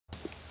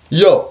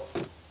Yo!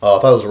 Oh,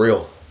 I thought it was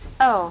real.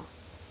 Oh.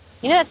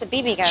 You know that's a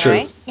BB gun, True.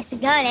 right? It's a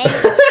gun, eh?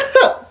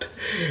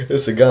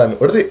 It's a gun.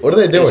 What are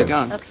they doing? It's a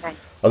gun. Okay.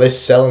 Are they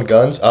selling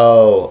guns?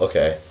 Oh,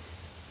 okay.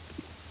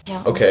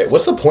 Yeah. Okay,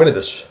 what's the point of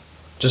this?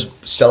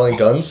 Just selling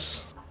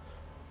guns?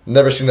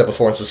 Never seen that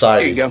before in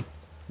society. Here you go.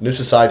 New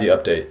society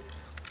update.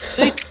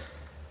 See?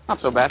 Not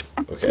so bad.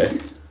 Okay.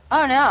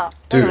 Oh no.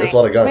 Dude, that's a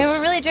lot of guns. I mean,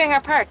 we're really doing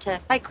our part to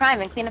fight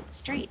crime and clean up the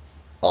streets.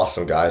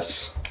 Awesome,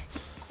 guys.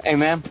 Hey,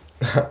 man.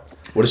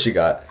 What does she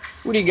got?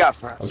 What do you got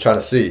for I'm us? trying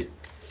to see.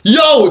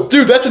 Yo,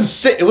 dude, that's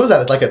insane. What is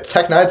that? Like a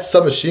Tech 9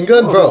 submachine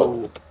gun? Bro.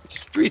 Whoa.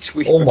 Street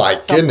sweep. Oh my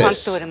Some punk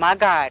goodness. threw it in my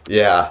garden.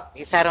 Yeah. At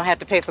least I don't have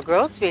to pay for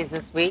groceries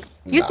this week.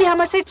 You see how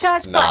much they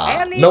charge per Nah.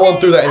 alley? No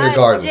one threw that in your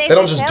garden. Jay, They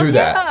don't just do sales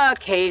that.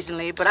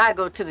 Occasionally, but I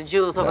go to the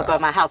Jewels over Nah. by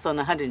my house on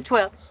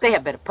 112. They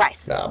have better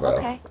prices. Nah, bro.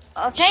 Okay.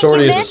 Oh, thank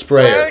Shorty you, is a miss.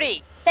 sprayer.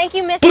 30. Thank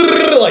you, miss.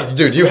 Like,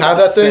 dude, you have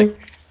that thing?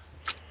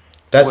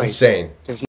 That's Wait. insane. There's